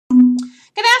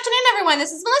everyone,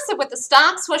 this is Melissa with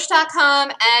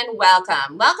thestockswoosh.com and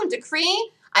welcome. Welcome to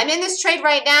Cree. I'm in this trade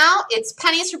right now. It's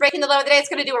pennies for breaking the low of the day. It's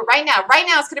going to do it right now. Right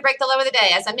now it's going to break the low of the day.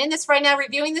 As I'm in this right now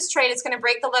reviewing this trade, it's going to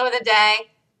break the low of the day.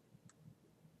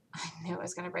 I knew it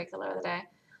was going to break the low of the day.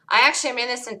 I actually am in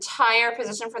this entire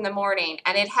position from the morning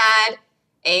and it had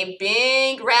a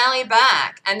big rally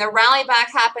back, and the rally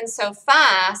back happened so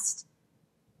fast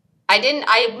I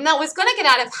was going to get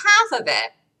out of half of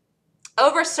it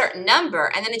over a certain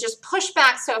number, and then it just pushed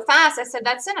back so fast. I said,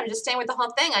 that's it. I'm just staying with the whole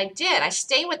thing. I did. I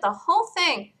stayed with the whole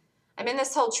thing. I'm in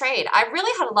this whole trade. I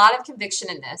really had a lot of conviction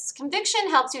in this. Conviction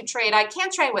helps you trade. I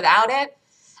can't trade without it.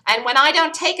 And when I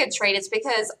don't take a trade, it's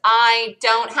because I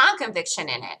don't have conviction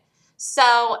in it.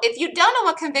 So if you don't know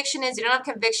what conviction is, you don't have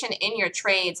conviction in your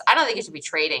trades, I don't think you should be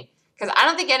trading. Because I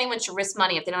don't think anyone should risk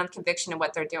money if they don't have conviction in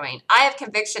what they're doing. I have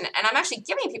conviction, and I'm actually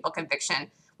giving people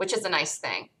conviction, which is a nice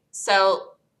thing. So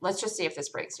let's just see if this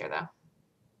breaks here, though.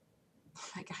 Oh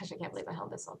my gosh, I can't believe I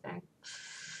held this whole thing.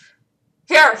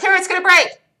 Here it's going to break.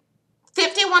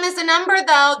 51 is the number,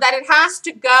 though, that it has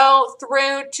to go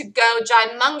through to go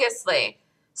ginormously.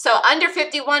 So under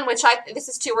 51, which this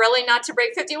is too early not to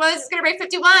break 51. This is going to break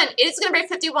 51. It is going to break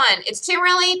 51. It's too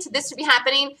early to this to be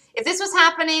happening. If this was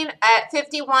happening at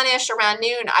 51-ish around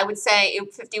noon, I would say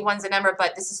 51's a number,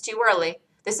 but this is too early.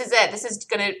 This is it. This is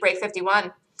going to break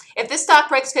 51. If this stock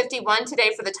breaks 51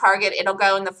 today for the target, it'll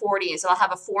go in the 40s. It'll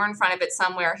have a 4 in front of it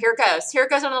somewhere. Here it goes. Here it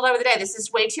goes on the low of the day. This is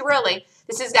way too early.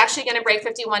 This is actually going to break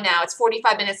 51 now. It's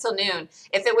 45 minutes till noon.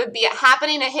 If it would be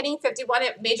happening at hitting 51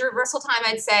 at major reversal time,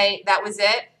 I'd say that was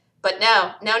it. But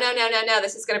no.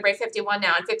 This is going to break 51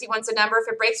 now. And 51's a number. If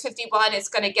it breaks 51, it's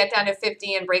going to get down to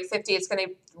 50 and break 50. It's going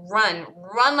to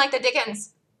run like the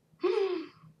Dickens.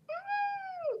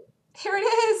 Here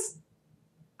it is.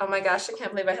 Oh my gosh, I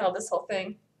can't believe I held this whole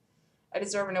thing. I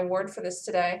deserve an award for this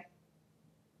today.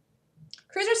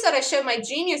 Cruiser said I showed my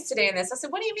genius today in this. I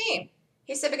said, what do you mean?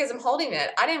 He said, because I'm holding it.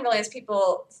 I didn't realize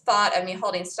people thought of me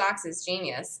holding stocks as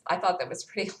genius. I thought that was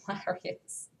pretty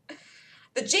hilarious.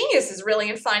 The genius is really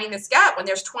in finding this gap when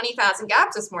there's 20,000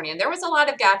 gaps this morning. And there was a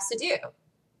lot of gaps to do.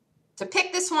 To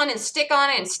pick this one and stick on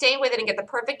it and stay with it and get the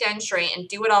perfect entry and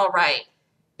do it all right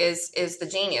is the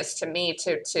genius to me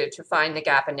to find the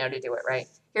gap and know to do it right.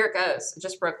 Here it goes. It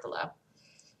just broke the low.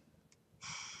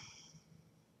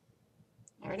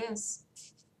 There it is.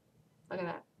 Look at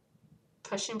that.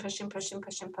 Pushing. Let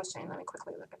me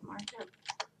quickly look at the market.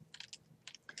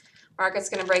 Market's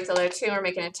going to break the low too. We're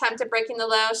making an attempt at breaking the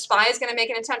low. SPY is going to make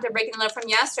an attempt at breaking the low from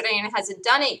yesterday, and it hasn't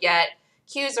done it yet.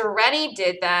 Q's already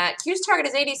did that. Q's target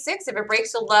is 86. If it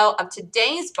breaks the low of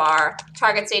today's bar,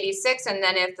 target's 86. And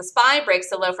then if the SPY breaks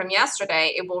the low from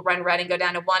yesterday, it will run red and go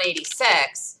down to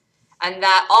 186. And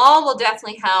that all will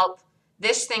definitely help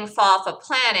this thing fall off a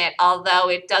planet, although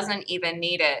it doesn't even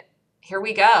need it. Here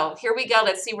we go.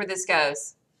 Let's see where this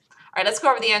goes. All right, let's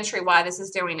go over the entry, why this is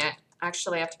doing it.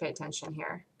 Actually, I have to pay attention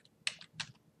here.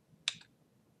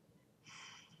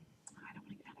 I don't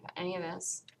want to get out of any of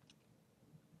this.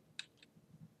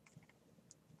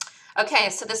 Okay,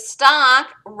 so the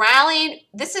stock rallied.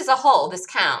 This is a hole. This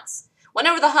counts. Went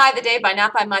over the high of the day by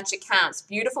not by much. It counts.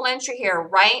 Beautiful entry here,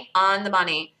 right on the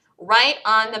money. Right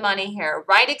on the money here,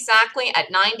 right exactly at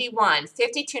 91.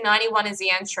 52.91 is the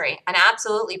entry, an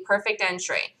absolutely perfect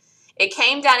entry. It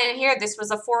came down in here. This was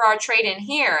a 4-hour trade in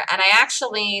here, and I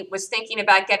actually was thinking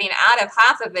about getting out of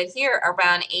half of it here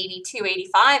around 82,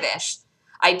 85-ish.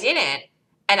 I didn't,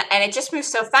 and it just moved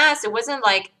so fast. It wasn't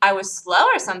like I was slow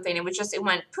or something. It was just, it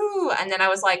went poo, and then I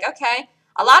was like, okay.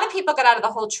 A lot of people got out of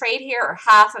the whole trade here, or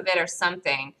half of it or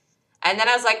something. And then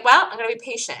I was like, well, I'm going to be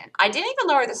patient. I didn't even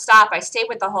lower the stop. I stayed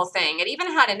with the whole thing. It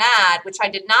even had an ad, which I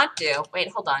did not do.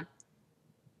 Wait, hold on.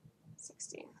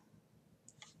 60.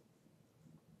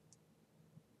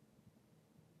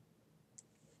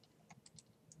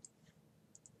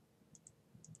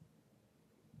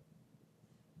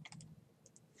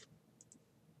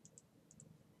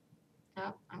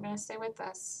 No, I'm going to stay with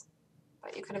this.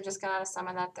 But you could have just got out of some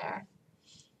of that there.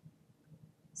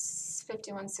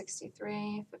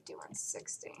 51.63,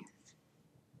 51.60.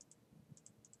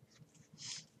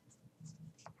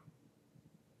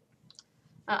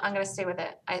 I'm going to stay with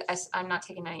it. I'm not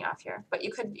taking any off here, but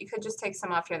you could just take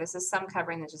some off here. This is some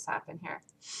covering that just happened here.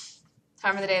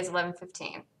 Time of the day is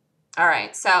 11:15. All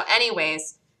right. So,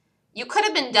 anyways, you could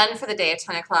have been done for the day at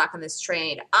 10 o'clock on this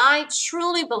trade. I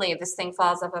truly believe this thing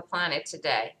falls off a planet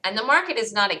today, and the market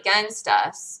is not against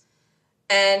us.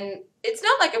 And it's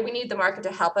not like we need the market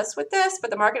to help us with this,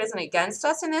 but the market isn't against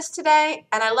us in this today.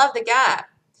 And I love the gap.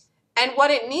 And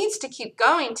what it needs to keep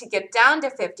going to get down to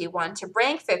 51, to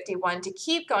break 51, to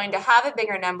keep going, to have a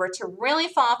bigger number, to really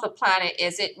fall off the planet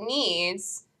is it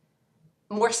needs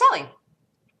more selling.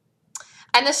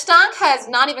 And the stock has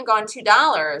not even gone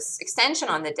 $2 extension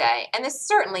on the day, and this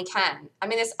certainly can. I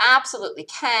mean, this absolutely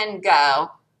can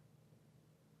go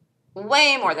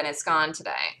way more than it's gone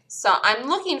today. So I'm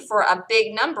looking for a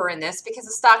big number in this because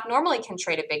the stock normally can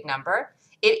trade a big number.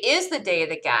 It is the day of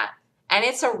the gap, and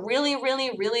it's a really,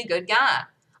 really, really good gap.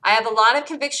 I have a lot of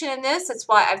conviction in this. That's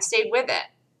why I've stayed with it.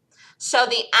 So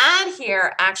the ad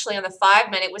here actually on the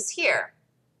 5-minute was here.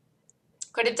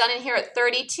 Could have done it here at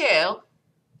 32,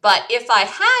 but if I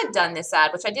had done this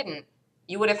ad, which I didn't,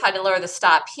 you would have had to lower the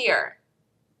stop here.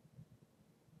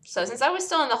 So since I was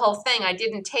still in the whole thing, I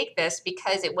didn't take this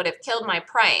because it would have killed my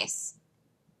price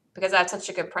because I have such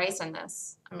a good price in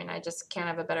this. I mean, I just can't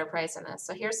have a better price in this.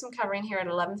 So here's some covering here at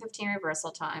 11:15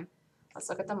 reversal time. Let's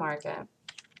look at the market.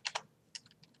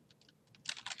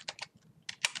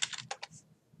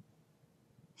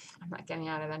 I'm not getting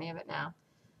out of any of it now.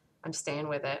 I'm staying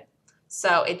with it.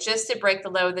 So it just did break the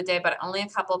low of the day, but only a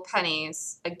couple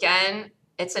pennies. Again,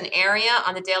 it's an area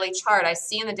on the daily chart. I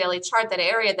see in the daily chart that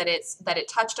area that it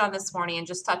touched on this morning and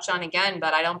just touched on again,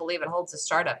 but I don't believe it holds this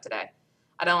chart up today.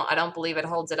 I don't believe it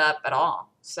holds it up at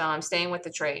all. So I'm staying with the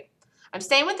trade. I'm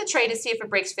staying with the trade to see if it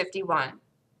breaks 51.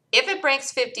 If it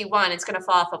breaks 51, it's going to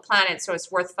fall off a planet, so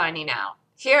it's worth finding out.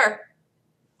 Here,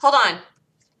 hold on.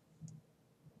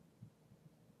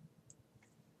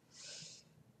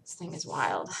 This thing is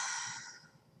wild.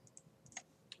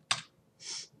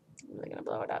 I'm really going to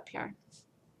blow it up here.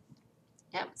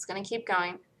 Yep, it's going to keep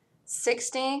going.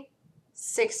 60,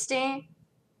 60,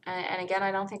 and again,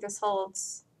 I don't think this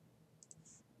holds.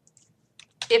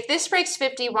 If this breaks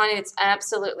 51, it's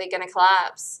absolutely going to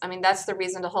collapse. I mean, that's the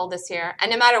reason to hold this here.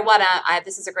 And no matter what,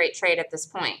 this is a great trade at this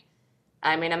point.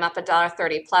 I mean, I'm up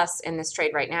 $1.30 plus in this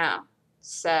trade right now.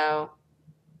 So,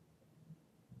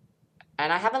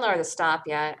 and I haven't lowered the stop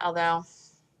yet, although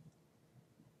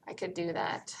I could do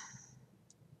that.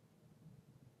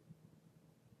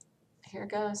 Here it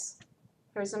goes.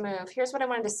 Here's a move. Here's what I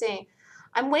wanted to see.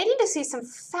 I'm waiting to see some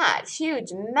fat,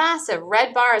 huge, massive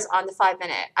red bars on the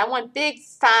 5-minute. I want big,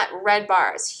 fat red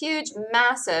bars, huge,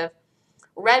 massive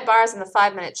red bars on the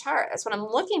 5-minute chart. That's what I'm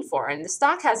looking for, and the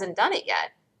stock hasn't done it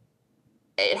yet.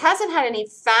 It hasn't had any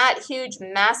fat, huge,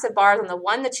 massive bars on the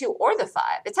 1, the 2, or the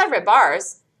 5. It's had red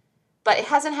bars, but it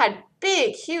hasn't had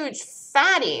big, huge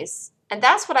fatties, and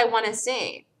that's what I want to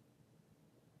see.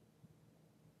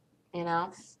 You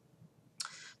know?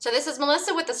 So this is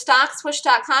Melissa with the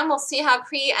StockSwoosh.com. We'll see how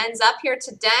Cree ends up here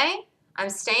today.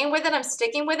 I'm staying with it. I'm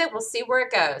sticking with it. We'll see where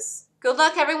it goes. Good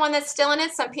luck, everyone that's still in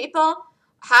it. Some people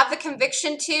have the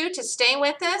conviction, too, to stay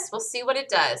with this. We'll see what it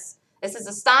does. This is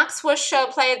the Stock Swoosh Show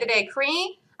Play of the Day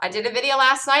Cree. I did a video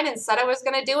last night and said I was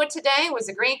going to do it today. It was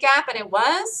a great gap, and it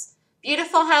was.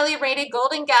 Beautiful, highly rated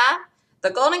Golden Gap.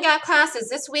 The Golden Gap class is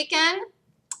this weekend.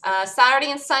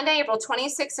 Saturday and Sunday, April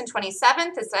 26th and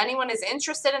 27th. If anyone is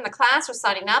interested in the class or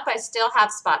signing up, I still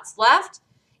have spots left.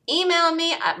 Email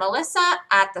me at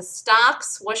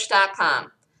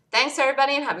melissa@thestockswoosh.com. Thanks,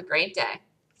 everybody, and have a great day.